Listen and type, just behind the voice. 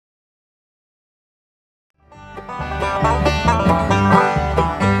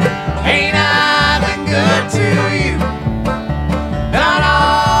Ain't I been good to you? Done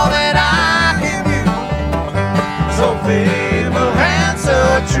all that I can do. So faithful and so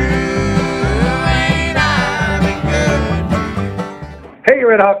true. Ain't I been good? Hey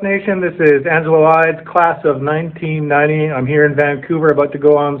RedHawk Nation, this is Angelo Ides, class of 1990. I'm here in Vancouver, about to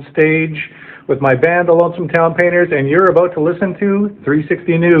go on stage with my band, the Lonesome Town Painters, and you're about to listen to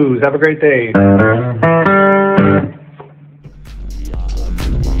 360 News. Have a great day.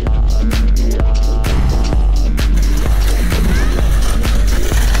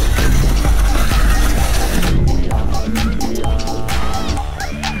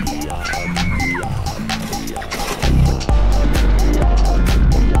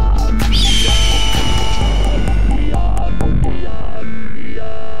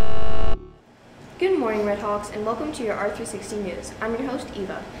 Good morning, RedHawks, and welcome to your R360 News. I'm your host,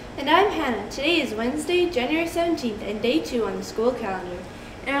 Eva. And I'm Hannah. Today is Wednesday, January 17th, and day 2 on the school calendar.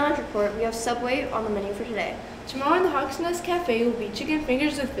 In our lunch report, we have Subway on the menu for today. Tomorrow in the Hawk's Nest Cafe will be chicken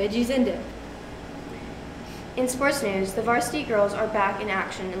fingers with veggies and dip. In sports news, the varsity girls are back in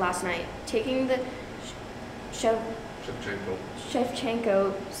action last night, taking the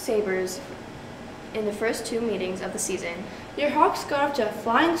Shevchenko Sabres in the first 2 meetings of the season. Your Hawks got off to a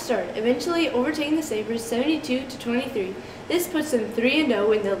flying start, eventually overtaking the Sabres 72-23. This puts them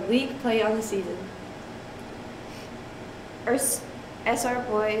 3-0 in the league play on the season. Our SR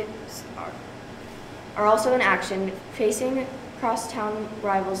boys are also in action, facing crosstown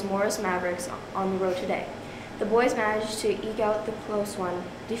rivals Morris Mavericks on the road today. The boys managed to eke out the close one,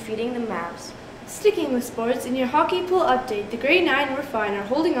 defeating the Mavs. Sticking with sports, in your hockey pool update, the grade 9 were fine are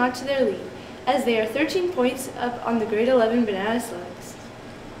holding on to their lead, as they are 13 points up on the grade 11 Banana Slugs.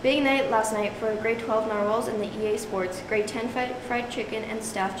 Big night last night for grade 12 Narwhals and the EA Sports, grade 10 Fried Chicken and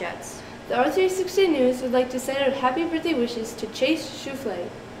Staff Jets. The R360 News would like to send out happy birthday wishes to Chase Souffle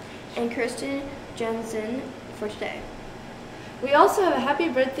and Kirsten Jensen for today. We also have a happy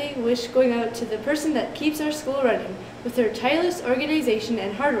birthday wish going out to the person that keeps our school running with her tireless organization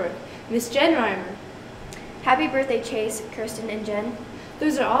and hard work, Miss Jen Reimer. Happy birthday, Chase, Kirsten, and Jen.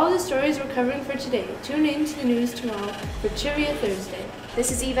 Those are all the stories we're covering for today. Tune in to the news tomorrow for Trivia Thursday.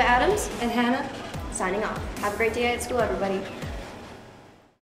 This is Eva Adams and Hannah signing off. Have a great day at school, everybody.